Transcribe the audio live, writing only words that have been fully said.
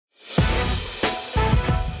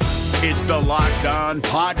It's the Locked On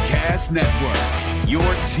Podcast Network, your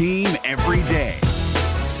team every day.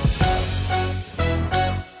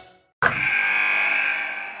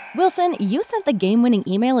 Wilson, you sent the game-winning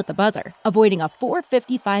email at the buzzer, avoiding a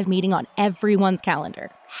 4:55 meeting on everyone's calendar.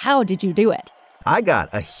 How did you do it? I got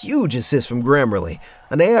a huge assist from Grammarly,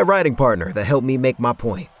 an AI writing partner that helped me make my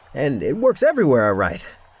point. And it works everywhere I write.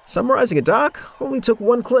 Summarizing a doc only took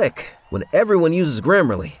one click. When everyone uses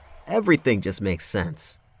Grammarly, everything just makes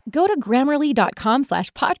sense. Go to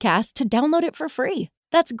Grammarly.com/podcast to download it for free.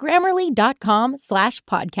 That's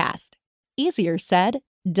Grammarly.com/podcast. Easier said,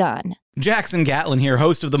 done. Jackson Gatlin here,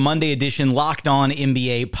 host of the Monday edition Locked On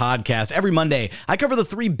NBA podcast. Every Monday, I cover the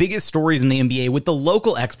three biggest stories in the NBA with the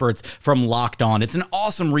local experts from Locked On. It's an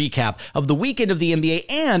awesome recap of the weekend of the NBA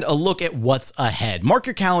and a look at what's ahead. Mark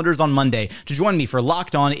your calendars on Monday to join me for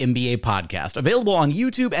Locked On NBA podcast, available on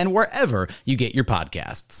YouTube and wherever you get your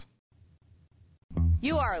podcasts.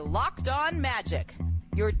 You are Locked On Magic,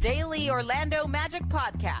 your daily Orlando Magic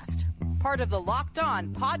podcast, part of the Locked On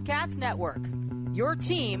Podcast Network, your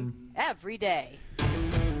team every day.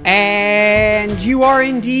 And you are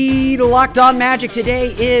indeed Locked On Magic.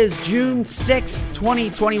 Today is June 6th,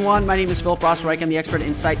 2021. My name is Philip Rossreich. I'm the expert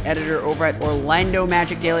insight editor over at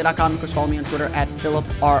OrlandoMagicDaily.com. Of course, follow me on Twitter at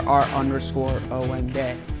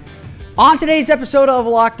PhilipRR_OMD. On today's episode of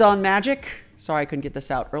Locked On Magic, sorry I couldn't get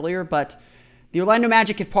this out earlier, but the Orlando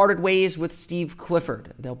Magic have parted ways with Steve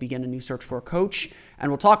Clifford. They'll begin a new search for a coach, and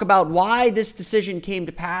we'll talk about why this decision came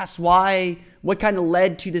to pass, what kind of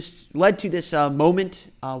led to this moment,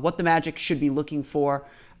 what the Magic should be looking for,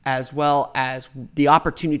 as well as the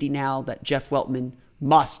opportunity now that Jeff Weltman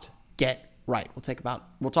must get right.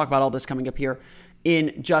 We'll talk about all this coming up here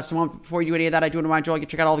in just a moment. Before you do any of that, I do want to remind you all you can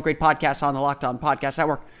check out all the great podcasts on the Locked On Podcast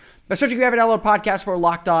Network by searching for every download podcast for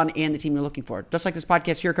Locked On and the team you're looking for. Just like this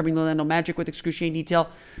podcast here covering the Orlando Magic with excruciating detail,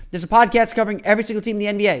 there's a podcast covering every single team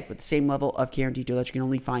in the NBA with the same level of care and detail that you can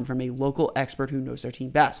only find from a local expert who knows their team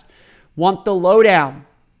best. Want the lowdown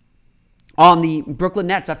on the Brooklyn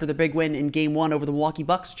Nets after the big win in Game 1 over the Milwaukee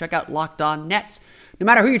Bucks? Check out Locked On Nets. No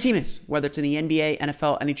matter who your team is, whether it's in the NBA,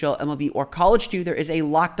 NFL, NHL, MLB, or college too, there is a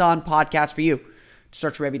Locked On podcast for you.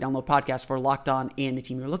 Search for every download podcast for Locked On and the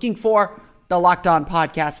team you're looking for. The Locked On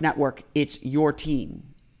Podcast Network. It's your team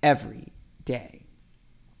every day.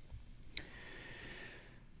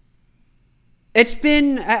 It's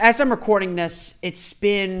been, as I'm recording this, it's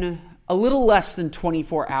been a little less than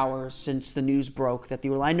 24 hours since the news broke that the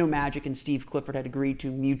Orlando Magic and Steve Clifford had agreed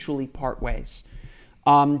to mutually part ways.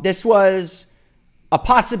 This was a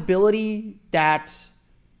possibility that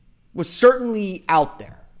was certainly out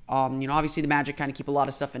there. Obviously the Magic kind of keep a lot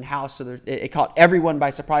of stuff in-house, so it caught everyone by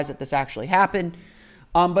surprise that this actually happened.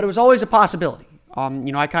 But it was always a possibility.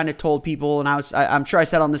 I kind of told people, and I'm sure I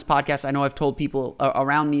said on this podcast, I know I've told people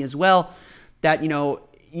around me as well, that,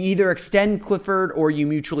 either extend Clifford or you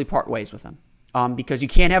mutually part ways with him. Because you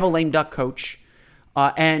can't have a lame duck coach.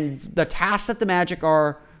 And the task that the Magic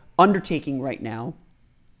are undertaking right now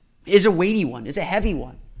is a weighty one, is a heavy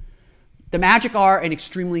one. The Magic are an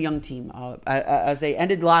extremely young team. As they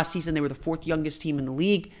ended last season, they were the fourth youngest team in the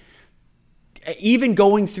league. Even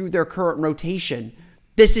going through their current rotation,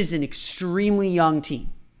 this is an extremely young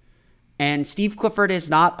team. And Steve Clifford is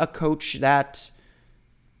not a coach that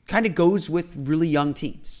kind of goes with really young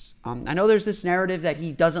teams. I know there's this narrative that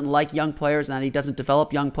he doesn't like young players and that he doesn't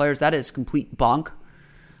develop young players. That is complete bunk.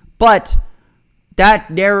 But that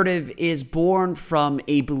narrative is born from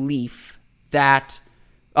a belief that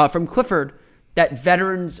from Clifford, that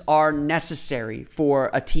veterans are necessary for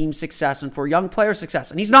a team's success and for young player success.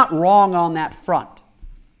 And he's not wrong on that front.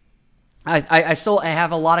 I still have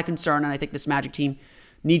a lot of concern, and I think this Magic team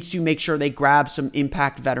needs to make sure they grab some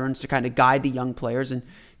impact veterans to kind of guide the young players and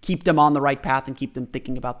keep them on the right path and keep them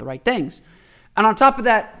thinking about the right things. And on top of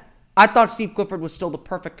that, I thought Steve Clifford was still the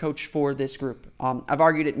perfect coach for this group. I've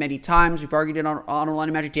argued it many times. We've argued it on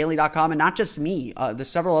OrlandoMagicDaily.com, and not just me. There's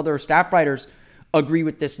several other staff writers agree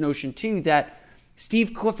with this notion too, that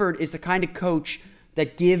Steve Clifford is the kind of coach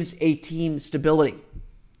that gives a team stability,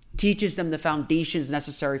 teaches them the foundations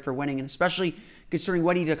necessary for winning, and especially considering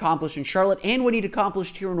what he'd accomplished in Charlotte and what he'd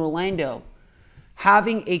accomplished here in Orlando,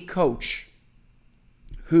 having a coach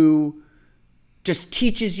who just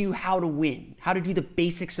teaches you how to win, how to do the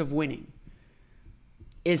basics of winning,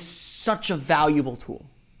 is such a valuable tool.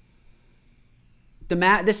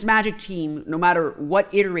 This Magic team, no matter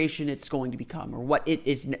what iteration it's going to become or what it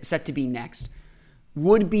is set to be next,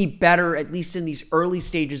 would be better, at least in these early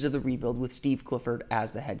stages of the rebuild, with Steve Clifford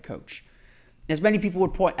as the head coach. As many people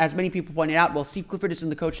pointed out, well, Steve Clifford isn't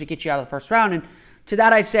the coach to get you out of the first round, and to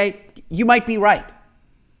that I say, you might be right.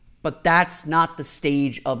 But that's not the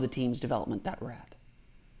stage of the team's development that we're at.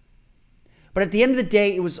 But at the end of the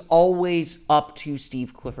day, it was always up to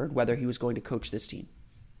Steve Clifford whether he was going to coach this team.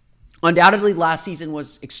 Undoubtedly, last season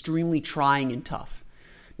was extremely trying and tough.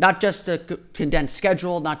 Not just a condensed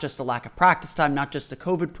schedule, not just a lack of practice time, not just the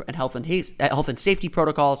COVID and health and safety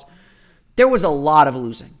protocols. There was a lot of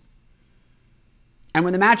losing. And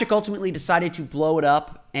when the Magic ultimately decided to blow it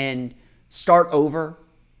up and start over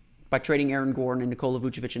by trading Aaron Gordon and Nikola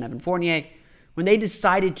Vucevic and Evan Fournier, when they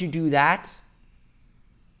decided to do that,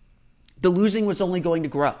 the losing was only going to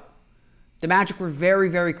grow. The Magic were very,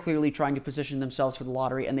 very clearly trying to position themselves for the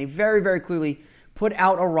lottery, and they very, very clearly put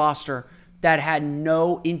out a roster that had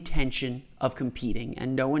no intention of competing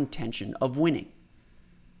and no intention of winning.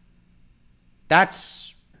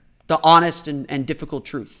 That's the honest and difficult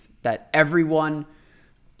truth that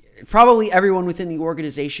probably everyone within the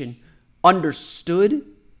organization understood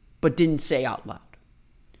but didn't say out loud.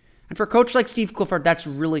 And for a coach like Steve Clifford, that's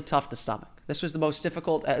really tough to stomach. This was the most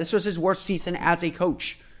difficult. This was his worst season as a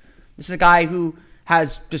coach. This is a guy who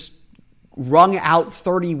has just wrung out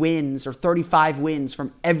 30 wins or 35 wins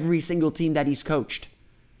from every single team that he's coached.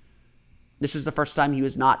 This is the first time he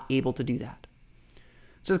was not able to do that.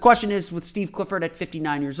 So the question is, with Steve Clifford at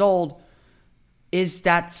 59 years old, is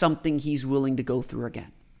that something he's willing to go through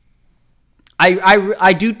again?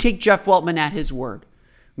 I do take Jeff Weltman at his word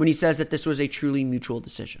when he says that this was a truly mutual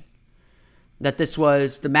decision. That this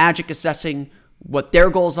was the Magic assessing what their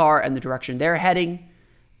goals are and the direction they're heading,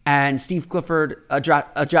 and Steve Clifford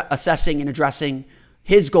assessing and addressing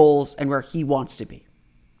his goals and where he wants to be.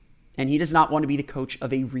 And he does not want to be the coach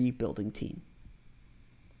of a rebuilding team.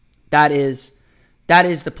 That is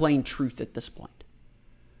the plain truth at this point.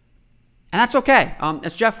 And that's okay.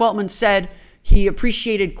 As Jeff Weltman said, he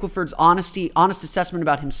appreciated Clifford's honest assessment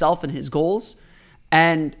about himself and his goals.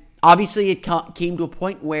 And obviously it came to a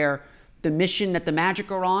point where the mission that the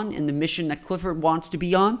Magic are on and the mission that Clifford wants to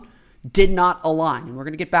be on did not align. And we're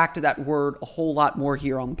going to get back to that word a whole lot more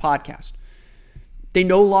here on the podcast. They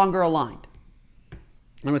no longer aligned.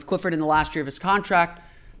 And with Clifford in the last year of his contract,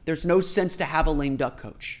 there's no sense to have a lame duck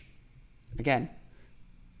coach. Again,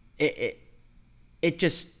 it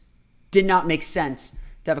just did not make sense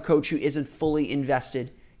to have a coach who isn't fully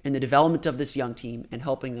invested in the development of this young team and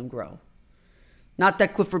helping them grow. Not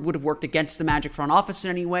that Clifford would have worked against the Magic front office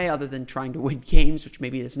in any way other than trying to win games, which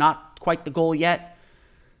maybe is not quite the goal yet.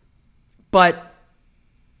 But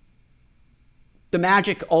the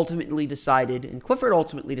Magic ultimately decided, and Clifford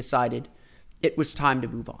ultimately decided, it was time to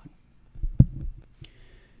move on.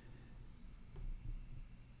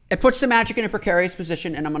 It puts the Magic in a precarious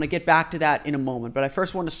position, and I'm going to get back to that in a moment. But I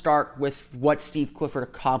first want to start with what Steve Clifford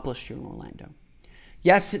accomplished here in Orlando.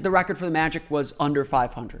 Yes, the record for the Magic was under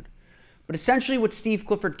 500. But essentially what Steve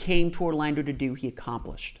Clifford came to Orlando to do, he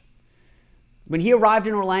accomplished. When he arrived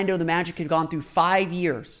in Orlando, the Magic had gone through 5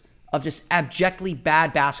 years of just abjectly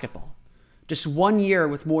bad basketball. Just 1 year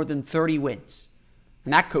with more than 30 wins.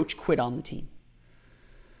 And that coach quit on the team.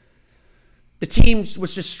 The team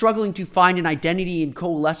was just struggling to find an identity and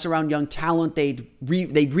coalesce around young talent. They'd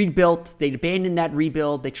rebuilt. They'd abandoned that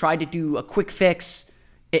rebuild. They tried to do a quick fix.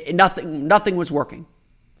 Nothing was working.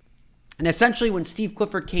 And essentially when Steve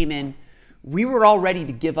Clifford came in, we were all ready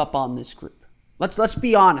to give up on this group. Let's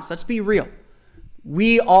be honest. Let's be real.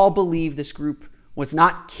 We all believe this group was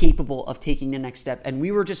not capable of taking the next step. And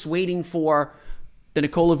we were just waiting for the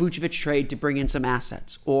Nikola Vucevic trade to bring in some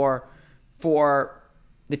assets, or for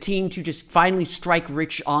the team to just finally strike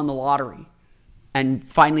rich on the lottery and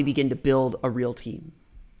finally begin to build a real team.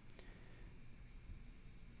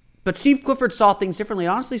 But Steve Clifford saw things differently.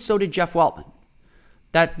 And honestly, so did Jeff Weltman.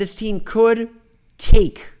 That this team could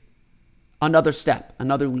take another step,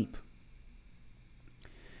 another leap.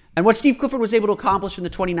 And what Steve Clifford was able to accomplish in the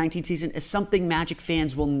 2019 season is something Magic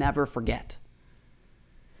fans will never forget.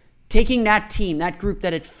 Taking that team, that group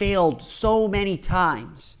that had failed so many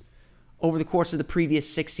times over the course of the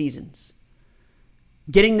previous 6 seasons,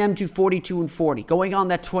 getting them to 42-40, going on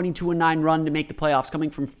that 22-9 run to make the playoffs, coming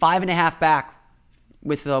from 5.5 back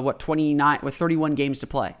with 31 games to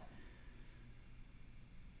play,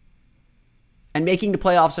 and making the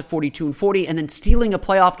playoffs at 42-40, and then stealing a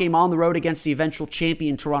playoff game on the road against the eventual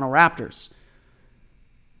champion Toronto Raptors.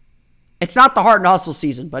 It's not the heart and hustle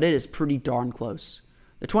season, but it is pretty darn close.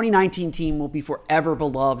 The 2019 team will be forever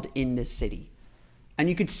beloved in this city. And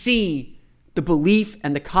you could see the belief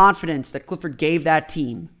and the confidence that Clifford gave that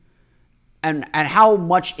team, and how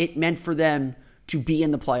much it meant for them to be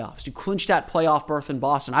in the playoffs, to clinch that playoff berth in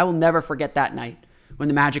Boston. I will never forget that night when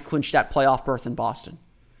the Magic clinched that playoff berth in Boston.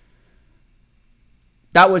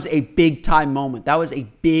 That was a big time moment. That was a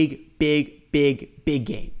big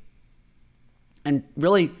game. And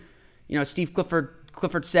really, Steve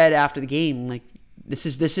Clifford said after the game, like, this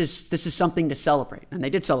is something to celebrate. And they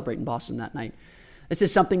did celebrate in Boston that night. This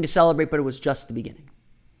is something to celebrate, but it was just the beginning.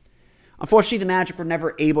 Unfortunately, the Magic were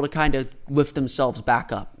never able to kind of lift themselves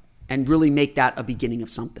back up and really make that a beginning of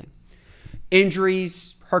something.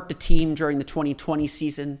 Injuries hurt the team during the 2020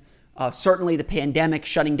 season. Certainly the pandemic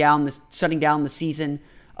shutting down the season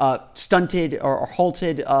stunted or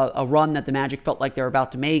halted a run that the Magic felt like they were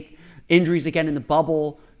about to make. Injuries again in the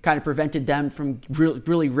bubble kind of prevented them from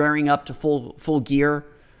really rearing up to full gear.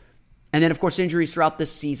 And then, of course, injuries throughout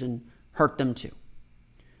this season hurt them too.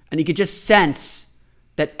 And you could just sense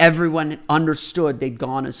that everyone understood they'd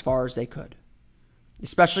gone as far as they could.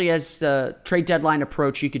 Especially as the trade deadline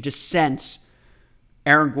approached, you could just sense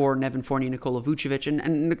Aaron Gordon, Evan Fournier, Nikola Vucevic,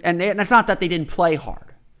 and it's not that they didn't play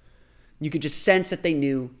hard. You could just sense that they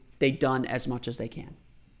knew they'd done as much as they can.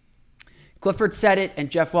 Clifford said it, and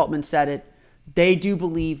Jeff Weltman said it. They do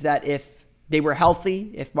believe that if they were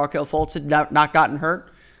healthy, if Markelle Fultz had not gotten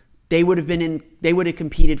hurt, they would have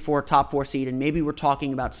competed for a top 4 seed, and maybe we're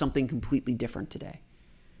talking about something completely different today.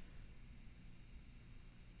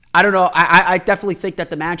 I don't know. I definitely think that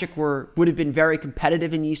the Magic would have been very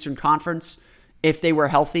competitive in the Eastern Conference if they were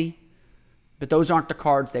healthy, but those aren't the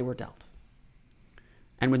cards they were dealt.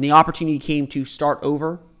 And when the opportunity came to start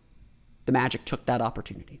over, the Magic took that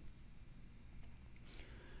opportunity.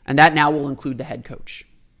 And that now will include the head coach.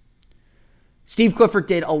 Steve Clifford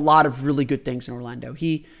did a lot of really good things in Orlando.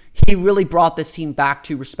 He really brought this team back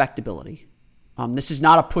to respectability. This is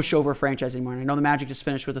not a pushover franchise anymore. And I know the Magic just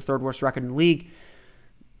finished with the 3rd worst record in the league.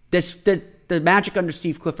 The Magic under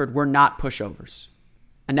Steve Clifford were not pushovers.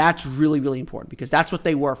 And that's really, really important because that's what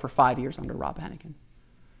they were for 5 years under Rob Hennigan.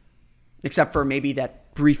 Except for maybe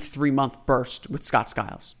that brief 3-month burst with Scott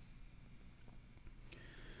Skiles.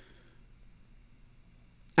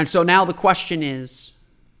 And so now the question is,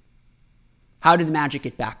 how did the Magic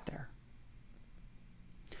get back there?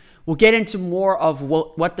 We'll get into more of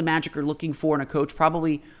what the Magic are looking for in a coach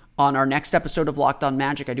probably on our next episode of Locked On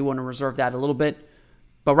Magic. I do want to reserve that a little bit.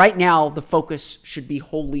 But right now, the focus should be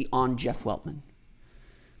wholly on Jeff Weltman.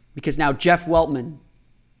 Because now Jeff Weltman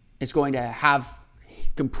is going to have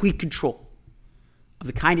complete control of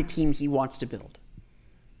the kind of team he wants to build.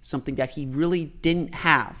 Something that he really didn't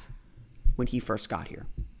have when he first got here.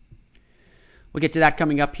 We'll get to that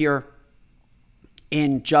coming up here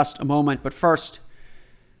in just a moment. But first,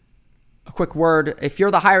 a quick word. If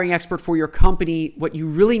you're the hiring expert for your company, what you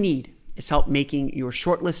really need is help making your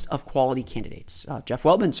short list of quality candidates. Jeff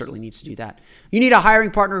Weltman certainly needs to do that. You need a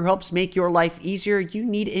hiring partner who helps make your life easier. You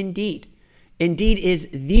need Indeed. Indeed is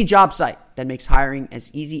the job site that makes hiring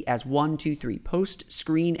as easy as 1, 2, 3. Post,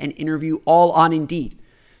 screen, and interview all on Indeed.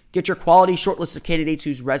 Get your quality short list of candidates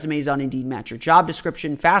whose resumes on Indeed match your job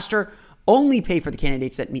description faster. Only pay for the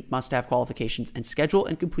candidates that meet must-have qualifications and schedule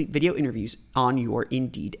and complete video interviews on your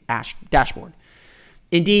Indeed dashboard.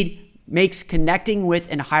 Indeed makes connecting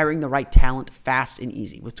with and hiring the right talent fast and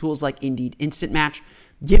easy with tools like Indeed Instant Match,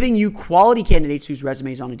 giving you quality candidates whose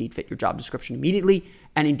resumes on Indeed fit your job description immediately,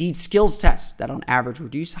 and Indeed skills tests that on average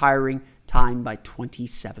reduce hiring time by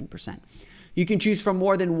 27%. You can choose from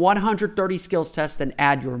more than 130 skills tests, then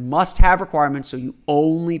add your must-have requirements so you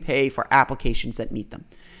only pay for applications that meet them.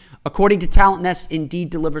 According to Talent Nest, Indeed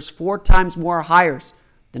delivers 4 times more hires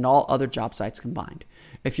than all other job sites combined.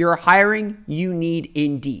 If you're hiring, you need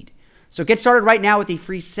Indeed. So get started right now with a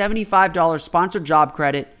free $75 sponsored job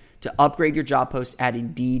credit to upgrade your job post at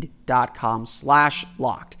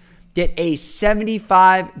Indeed.com/locked. Get a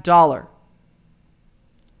 $75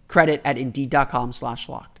 credit at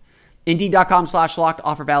Indeed.com/locked. Indeed.com/locked.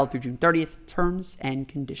 Offer valid through June 30th. Terms and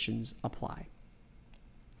conditions apply.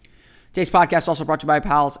 Today's podcast is also brought to you by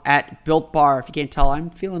pals at Built Bar. If you can't tell, I'm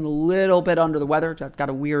feeling a little bit under the weather. I've got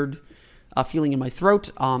a weird feeling in my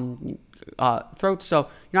throat. So,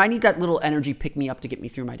 I need that little energy pick me up to get me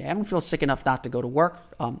through my day. I don't feel sick enough not to go to work.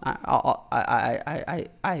 I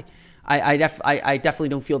definitely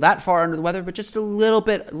don't feel that far under the weather, but just a little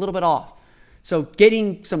bit off. So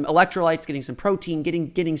getting some electrolytes, getting some protein,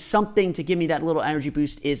 getting something to give me that little energy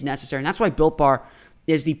boost is necessary. And that's why Built Bar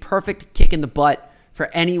is the perfect kick in the butt for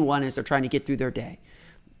anyone as they're trying to get through their day.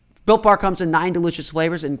 Built Bar comes in 9 delicious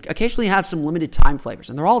flavors and occasionally has some limited time flavors.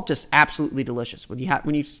 And they're all just absolutely delicious. When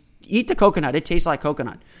you eat the coconut, it tastes like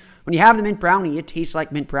coconut. When you have the mint brownie, it tastes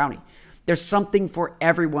like mint brownie. There's something for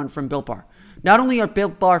everyone from Built Bar. Not only are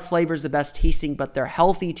Built Bar flavors the best tasting, but they're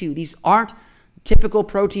healthy too. These aren't typical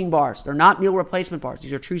protein bars. They're not meal replacement bars.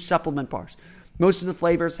 These are true supplement bars. Most of the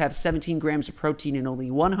flavors have 17 grams of protein and only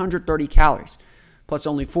 130 calories, plus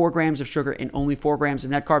only 4 grams of sugar and only 4 grams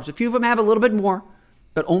of net carbs. A few of them have a little bit more,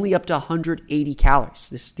 but only up to 180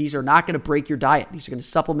 calories. These are not going to break your diet. These are going to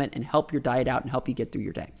supplement and help your diet out and help you get through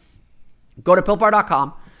your day. Go to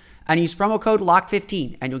BuiltBar.com and use promo code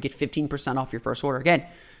LOCK15 and you'll get 15% off your first order. Again,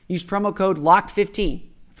 use promo code LOCK15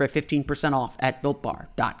 for 15% off at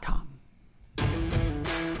BuiltBar.com.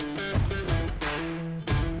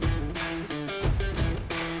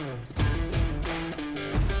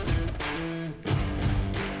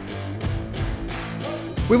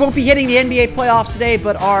 We won't be hitting the NBA playoffs today,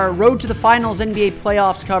 but our Road to the Finals NBA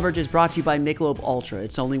playoffs coverage is brought to you by Michelob Ultra.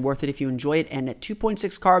 It's only worth it if you enjoy it, and at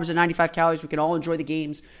 2.6 carbs and 95 calories, we can all enjoy the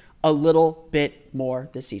games a little bit more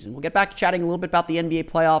this season. We'll get back to chatting a little bit about the NBA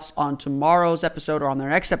playoffs on tomorrow's episode or on their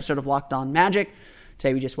next episode of Locked On Magic.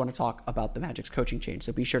 Today, we just want to talk about the Magic's coaching change,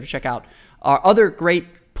 so be sure to check out our other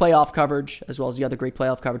great playoff coverage, as well as the other great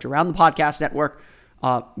playoff coverage around the podcast network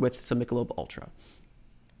with some Michelob Ultra.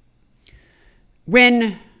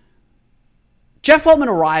 When Jeff Weltman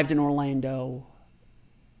arrived in Orlando,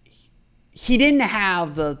 he didn't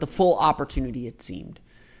have the full opportunity, it seemed,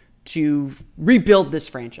 to rebuild this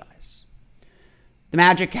franchise. The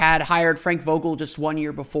Magic had hired Frank Vogel just 1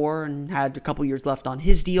 year before and had a couple years left on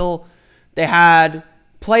his deal. They had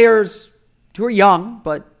players who were young,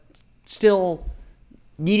 but still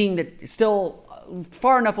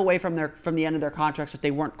far enough away from the end of their contracts that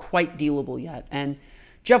they weren't quite dealable yet. And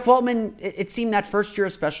Jeff Weltman, it seemed that first year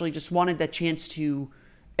especially, just wanted that chance to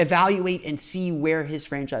evaluate and see where his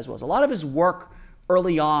franchise was. A lot of his work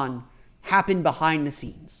early on happened behind the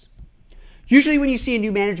scenes. Usually when you see a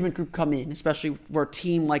new management group come in, especially for a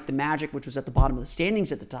team like the Magic, which was at the bottom of the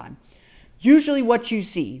standings at the time, usually what you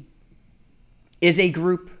see is a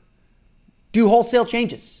group do wholesale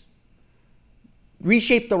changes,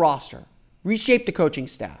 reshape the roster, reshape the coaching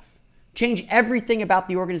staff, change everything about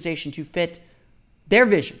the organization to fit their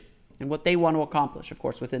vision and what they want to accomplish, of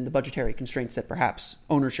course, within the budgetary constraints that perhaps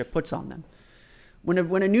ownership puts on them. When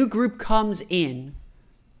a new group comes in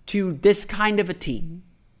to this kind of a team,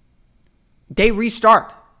 they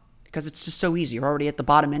restart because it's just so easy. You're already at the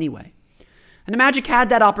bottom anyway. And the Magic had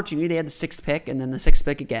that opportunity. They had the sixth pick and then the sixth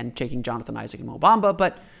pick again, taking Jonathan Isaac and Mo Bamba,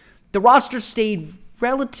 but the roster stayed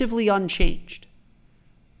relatively unchanged.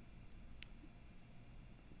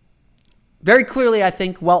 Very clearly, I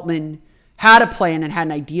think Weltman had a plan and had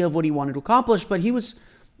an idea of what he wanted to accomplish, but he was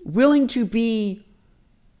willing to be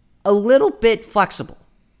a little bit flexible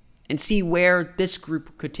and see where this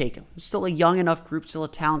group could take him. It was still a young enough group, still a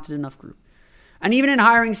talented enough group. And even in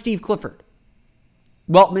hiring Steve Clifford,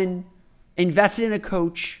 Weltman invested in a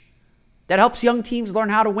coach that helps young teams learn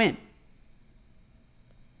how to win.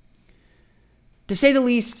 To say the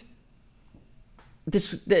least,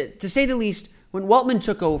 when Weltman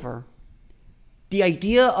took over, the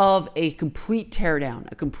idea of a complete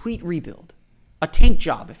teardown, a complete rebuild, a tank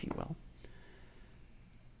job, if you will,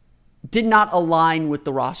 did not align with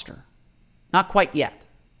the roster. Not quite yet.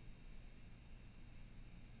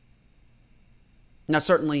 Now,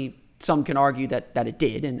 certainly, some can argue that it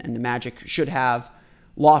did, and the Magic should have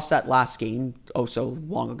lost that last game oh so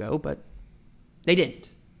long ago, but they didn't.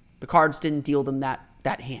 The cards didn't deal them that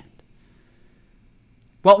hand.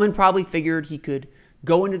 Weltman probably figured he could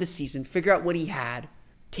go into the season, figure out what he had,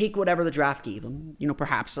 take whatever the draft gave him,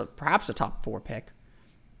 perhaps a top 4 pick,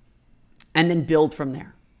 and then build from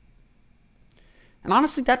there. And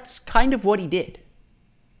honestly, that's kind of what he did.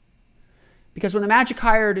 Because when the Magic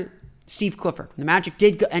hired Steve Clifford, when the Magic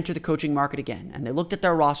did enter the coaching market again, and they looked at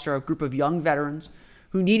their roster, a group of young veterans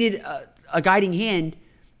who needed a guiding hand,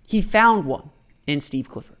 he found one in Steve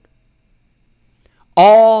Clifford.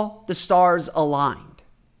 All the stars aligned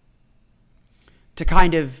to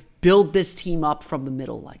kind of build this team up from the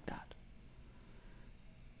middle like that.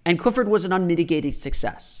 And Clifford was an unmitigated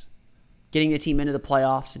success, getting the team into the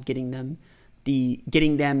playoffs and getting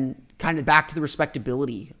them kind of back to the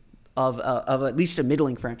respectability of at least a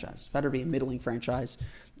middling franchise. It's better to be a middling franchise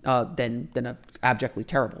than an abjectly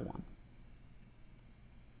terrible one.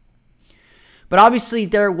 But obviously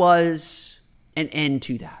there was an end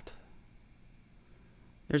to that.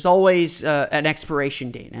 There's always an expiration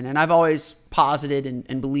date. And I've always posited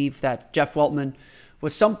and believed that Jeff Weltman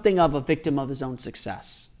was something of a victim of his own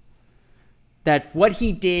success. That what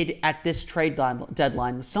he did at this trade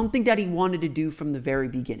deadline was something that he wanted to do from the very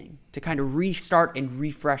beginning, to kind of restart and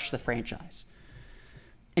refresh the franchise.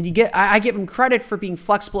 And I give him credit for being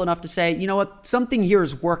flexible enough to say, you know what, something here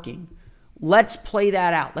is working. Let's play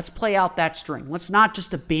that out. Let's play out that string. Let's not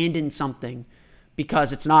just abandon something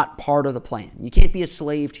because it's not part of the plan. You can't be a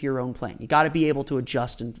slave to your own plan. You got to be able to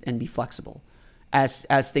adjust and be flexible as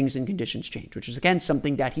things and conditions change, which is, again,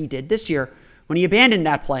 something that he did this year when he abandoned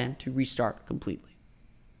that plan to restart completely.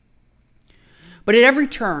 But at every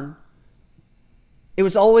turn, it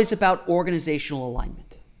was always about organizational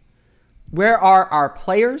alignment. Where are our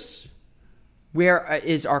players? Where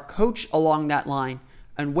is our coach along that line?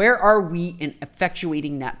 And where are we in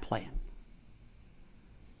effectuating that plan?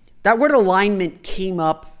 That word alignment came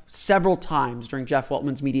up several times during Jeff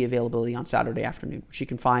Weltman's media availability on Saturday afternoon, which you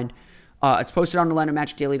can find. It's posted on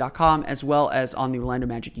OrlandoMagicDaily.com as well as on the Orlando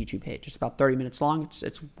Magic YouTube page. It's about 30 minutes long.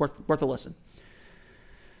 It's worth a listen.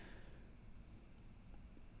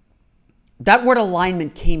 That word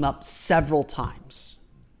alignment came up several times.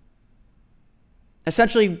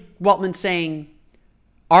 Essentially, Weltman saying,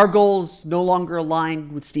 our goals no longer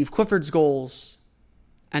aligned with Steve Clifford's goals,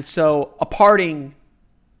 and so a parting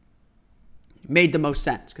made the most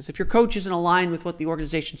sense. Because if your coach isn't aligned with what the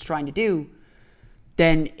organization's trying to do,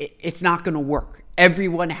 then it's not going to work.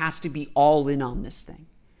 Everyone has to be all in on this thing.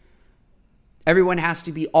 Everyone has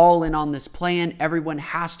to be all in on this plan. Everyone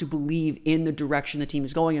has to believe in the direction the team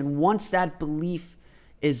is going. And once that belief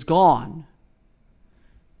is gone,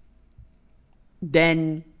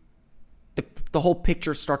 then the whole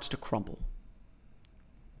picture starts to crumble.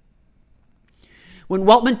 When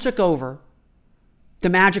Weltman took over, the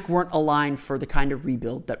Magic weren't aligned for the kind of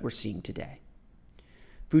rebuild that we're seeing today.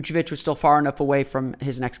 Vucevic was still far enough away from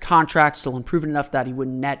his next contract, still unproven enough that he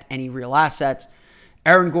wouldn't net any real assets.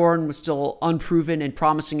 Aaron Gordon was still unproven and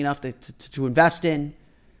promising enough to invest in.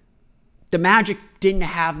 The Magic didn't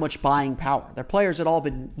have much buying power. Their players had all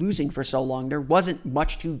been losing for so long, there wasn't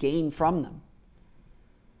much to gain from them.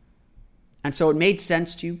 And so it made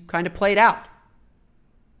sense to kind of play it out.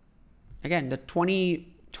 Again, the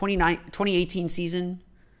 2018 season,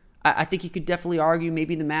 I think you could definitely argue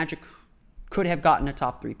maybe the Magic could have gotten a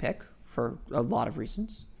top 3 pick for a lot of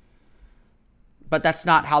reasons. But that's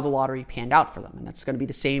not how the lottery panned out for them. And that's going to be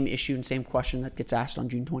the same issue and same question that gets asked on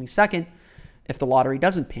June 22nd if the lottery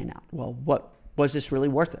doesn't pan out. Well, what was this really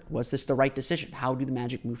worth it? Was this the right decision? How do the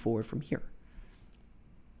Magic move forward from here?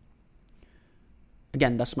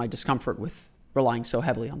 Again, that's my discomfort with relying so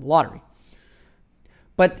heavily on the lottery.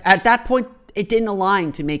 But at that point, it didn't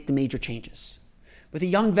align to make the major changes. With a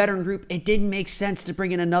young veteran group, it didn't make sense to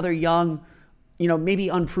bring in another young, maybe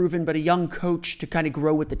unproven, but a young coach to kind of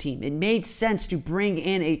grow with the team. It made sense to bring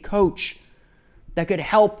in a coach that could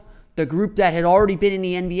help the group that had already been in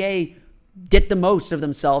the NBA get the most of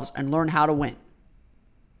themselves and learn how to win.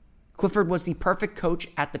 Clifford was the perfect coach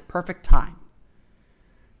at the perfect time.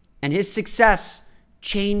 And his success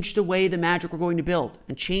changed the way the Magic were going to build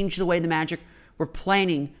and changed the way the Magic were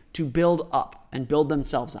planning to build up and build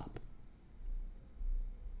themselves up.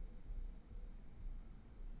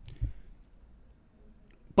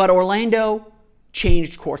 But Orlando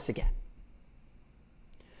changed course again.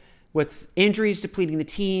 With injuries depleting the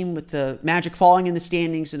team, with the Magic falling in the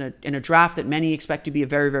standings in a draft that many expect to be a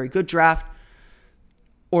very, very good draft,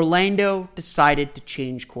 Orlando decided to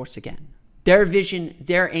change course again. Their vision,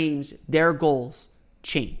 their aims, their goals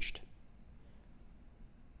changed.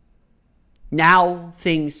 Now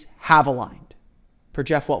things have aligned for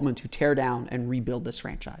Jeff Weltman to tear down and rebuild this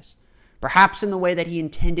franchise. Perhaps in the way that he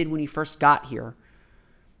intended when he first got here,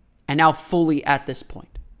 and now fully at this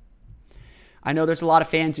point. I know there's a lot of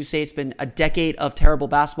fans who say it's been a decade of terrible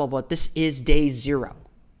basketball, but this is day 0.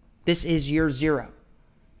 This is year 0.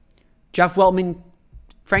 Jeff Weltman,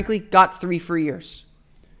 frankly, got 3 free years.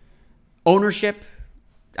 Ownership,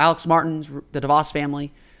 Alex Martins, the DeVos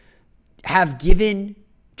family, have given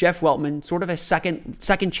Jeff Weltman sort of a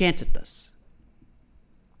second chance at this.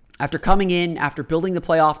 After coming in, after building the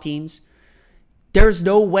playoff teams, there's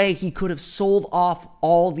no way he could have sold off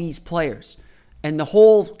all these players and the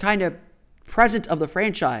whole kind of present of the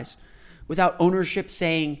franchise without ownership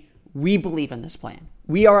saying, we believe in this plan.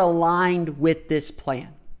 We are aligned with this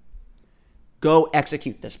plan. Go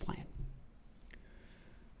execute this plan.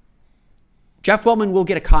 Jeff Weltman will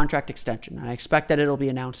get a contract extension, and I expect that it'll be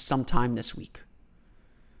announced sometime this week.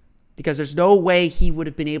 Because there's no way he would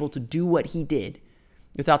have been able to do what he did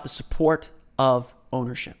without the support of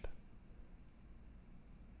ownership.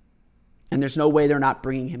 And there's no way they're not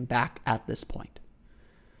bringing him back at this point.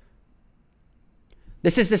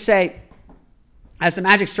 This is to say, as the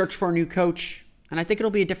Magic search for a new coach, and I think it'll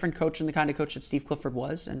be a different coach than the kind of coach that Steve Clifford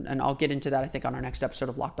was, and I'll get into that, I think, on our next episode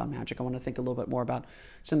of Locked On Magic. I want to think a little bit more about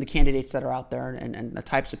some of the candidates that are out there and the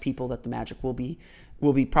types of people that the Magic will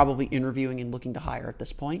be probably interviewing and looking to hire at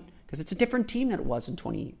this point, because it's a different team than it was in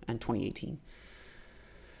 2018.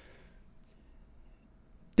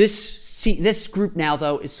 This group now,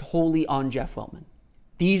 though, is wholly on Jeff Weltman.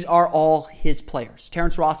 These are all his players.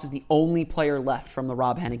 Terrence Ross is the only player left from the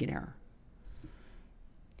Rob Hennigan era.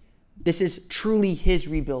 This is truly his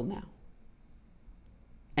rebuild now.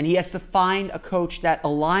 And he has to find a coach that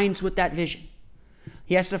aligns with that vision.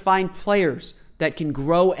 He has to find players that can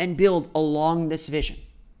grow and build along this vision.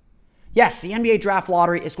 Yes, the NBA draft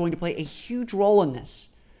lottery is going to play a huge role in this.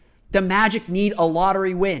 The Magic need a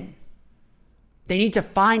lottery win. They need to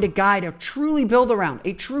find a guy to truly build around,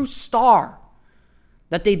 a true star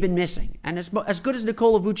that they've been missing. And as good as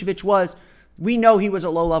Nikola Vucevic was, we know he was a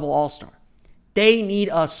low-level all-star. They need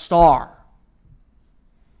a star.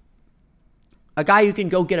 A guy who can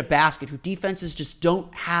go get a basket, who defenses just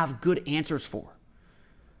don't have good answers for.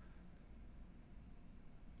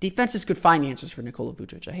 Defenses could find answers for Nikola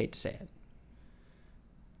Vucevic, I hate to say it.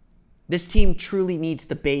 This team truly needs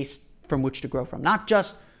the base from which to grow from. Not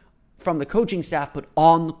just from the coaching staff, but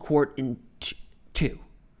on the court in too.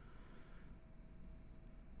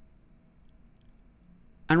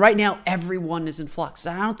 And right now, everyone is in flux.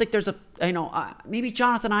 I don't think there's maybe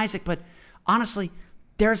Jonathan Isaac, but honestly,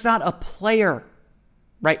 there's not a player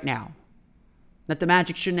right now that the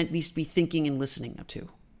Magic shouldn't at least be thinking and listening to,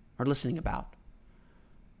 or listening about,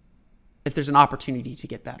 if there's an opportunity to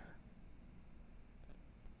get better.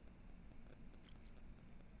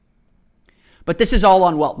 But this is all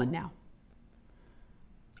on Weltman now.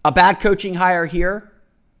 A bad coaching hire here,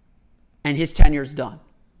 and his tenure's done.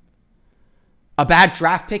 A bad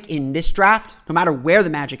draft pick in this draft, no matter where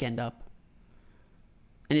the Magic end up,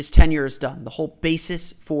 and his tenure is done. The whole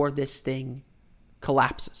basis for this thing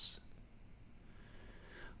collapses.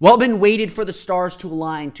 Weltman waited for the stars to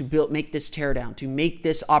align to make this teardown, to make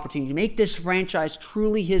this opportunity, to make this franchise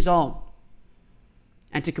truly his own,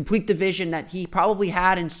 and to complete the vision that he probably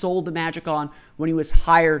had and sold the Magic on when he was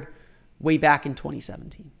hired way back in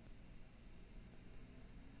 2017.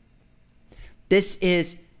 This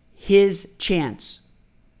is his chance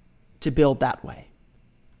to build that way.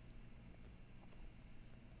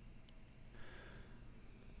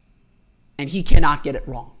 And he cannot get it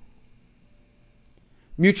wrong.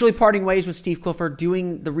 Mutually parting ways with Steve Clifford,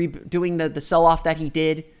 doing the sell-off that he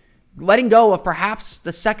did, letting go of perhaps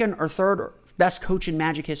the second or third best coach in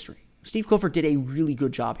Magic history. Steve Clifford did a really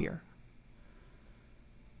good job here.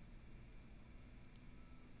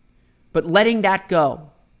 But letting that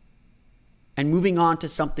go and moving on to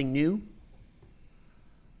something new,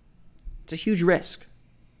 it's a huge risk.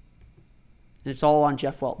 And it's all on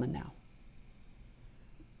Jeff Weltman now.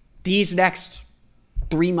 These next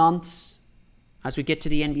 3 months, as we get to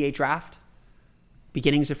the NBA draft,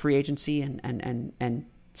 beginnings of free agency and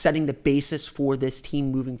setting the basis for this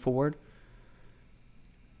team moving forward,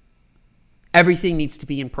 everything needs to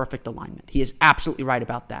be in perfect alignment. He is absolutely right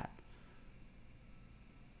about that.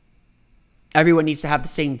 Everyone needs to have the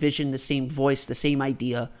same vision, the same voice, the same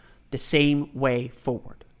idea, the same way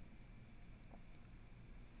forward.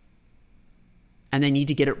 And they need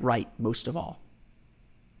to get it right most of all.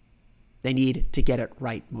 They need to get it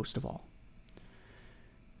right most of all.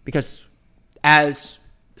 Because as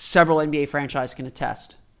several NBA franchises can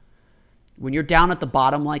attest, when you're down at the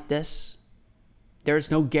bottom like this,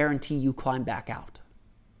 there's no guarantee you climb back out.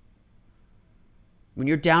 When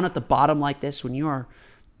you're down at the bottom like this, when you are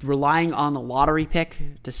relying on the lottery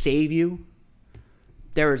pick to save you,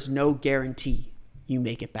 there is no guarantee you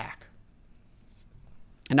make it back.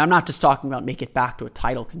 And I'm not just talking about make it back to a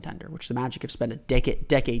title contender, which the Magic have spent a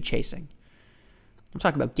decade chasing. I'm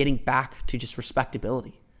talking about getting back to just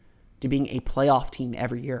respectability, to being a playoff team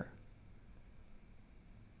every year.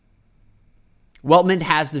 Weltman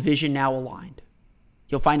has the vision now aligned.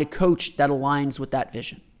 He'll find a coach that aligns with that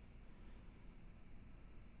vision.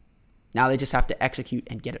 Now they just have to execute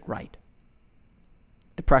and get it right.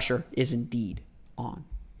 The pressure is indeed on.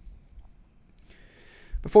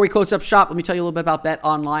 Before we close up shop, let me tell you a little bit about Bet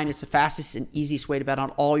Online. It's the fastest and easiest way to bet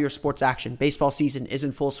on all your sports action. Baseball season is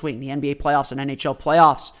in full swing. The NBA playoffs and NHL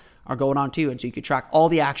playoffs are going on too, and so you can track all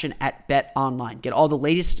the action at Bet Online. Get all the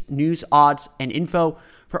latest news, odds, and info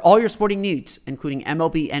for all your sporting needs, including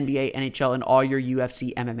MLB, NBA, NHL, and all your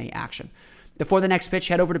UFC MMA action. Before the next pitch,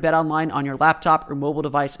 head over to Bet Online on your laptop or mobile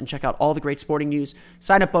device and check out all the great sporting news,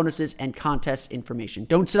 sign-up bonuses, and contest information.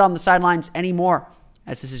 Don't sit on the sidelines anymore,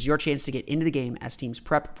 as this is your chance to get into the game as teams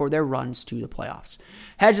prep for their runs to the playoffs.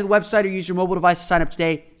 Head to the website or use your mobile device to sign up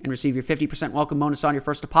today and receive your 50% welcome bonus on your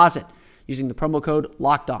first deposit using the promo code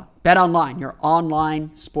LOCKEDON. Bet Online, your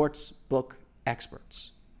online sports book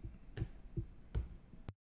experts.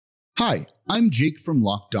 Hi, I'm Jake from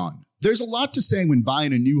Locked On. There's a lot to say when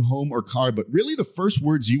buying a new home or car, but really the first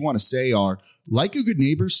words you want to say are, like a good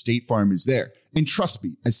neighbor, State Farm is there. And trust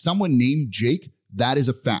me, as someone named Jake, that is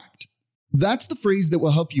a fact. That's the phrase that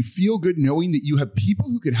will help you feel good knowing that you have people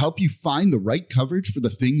who could help you find the right coverage for the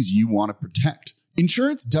things you want to protect.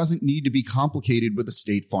 Insurance doesn't need to be complicated with a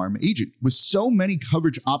State Farm agent. With so many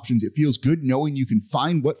coverage options, it feels good knowing you can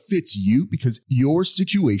find what fits you because your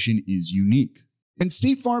situation is unique. And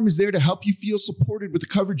State Farm is there to help you feel supported with the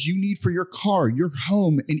coverage you need for your car, your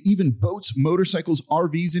home, and even boats, motorcycles,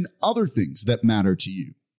 RVs, and other things that matter to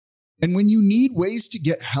you. And when you need ways to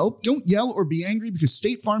get help, don't yell or be angry because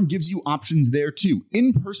State Farm gives you options there too,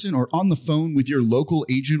 in person or on the phone with your local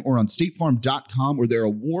agent or on statefarm.com or their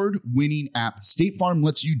award-winning app. State Farm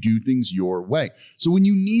lets you do things your way. So when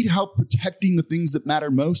you need help protecting the things that matter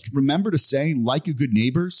most, remember to say, like a good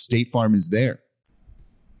neighbor, State Farm is there.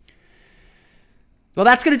 Well,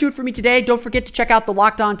 that's going to do it for me today. Don't forget to check out the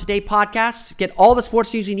Locked On Today podcast. Get all the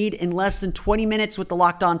sports news you need in less than 20 minutes with the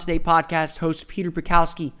Locked On Today podcast. Host Peter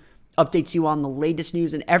Bukowski updates you on the latest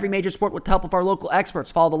news in every major sport with the help of our local experts.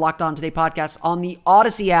 Follow the Locked On Today podcast on the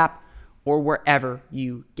Odyssey app or wherever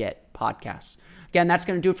you get podcasts. Again, that's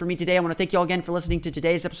going to do it for me today. I want to thank you all again for listening to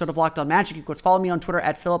today's episode of Locked On Magic. You can follow me on Twitter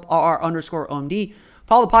at PhilipRR_OMD.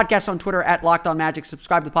 Follow the podcast on Twitter at Locked On Magic.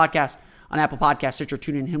 Subscribe to the podcast on Apple Podcasts, Stitcher,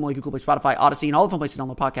 TuneIn, Himalaya, Google Play, Spotify, Odyssey, and all the fun places to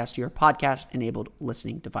download podcasts to your podcast-enabled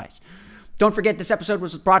listening device. Don't forget, this episode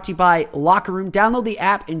was brought to you by Locker Room. Download the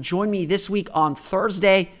app and join me this week on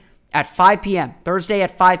Thursday at 5 p.m. Thursday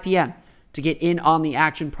at 5 p.m. to get in on the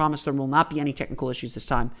action. Promise there will not be any technical issues this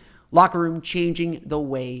time. Locker Room, changing the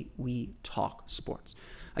way we talk sports.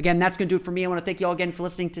 Again, that's going to do it for me. I want to thank you all again for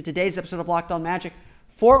listening to today's episode of Locked On Magic.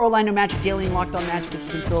 For Orlando Magic Daily and Locked On Magic, this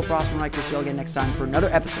has been Philip Rossman-Reich. We'll see you all again next time for another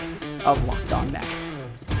episode of Locked On Magic.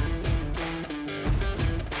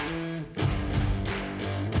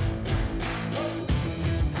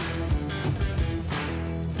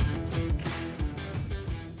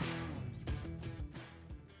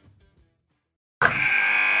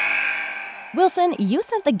 Wilson, you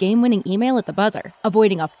sent the game-winning email at the buzzer,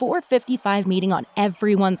 avoiding a 4:55 meeting on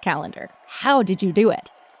everyone's calendar. How did you do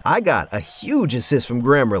it? I got a huge assist from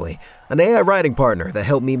Grammarly, an AI writing partner that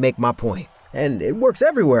helped me make my point. And it works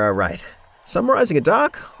everywhere I write. Summarizing a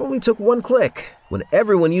doc only took one click. When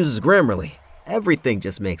everyone uses Grammarly, everything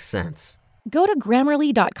just makes sense. Go to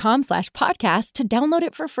Grammarly.com/podcast to download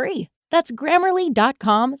it for free. That's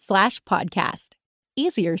Grammarly.com/podcast.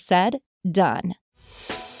 Easier said, done.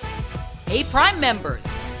 Hey, Prime members,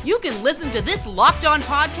 you can listen to this Locked On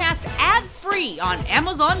podcast ad-free on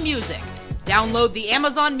Amazon Music. Download the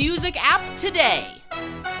Amazon Music app today.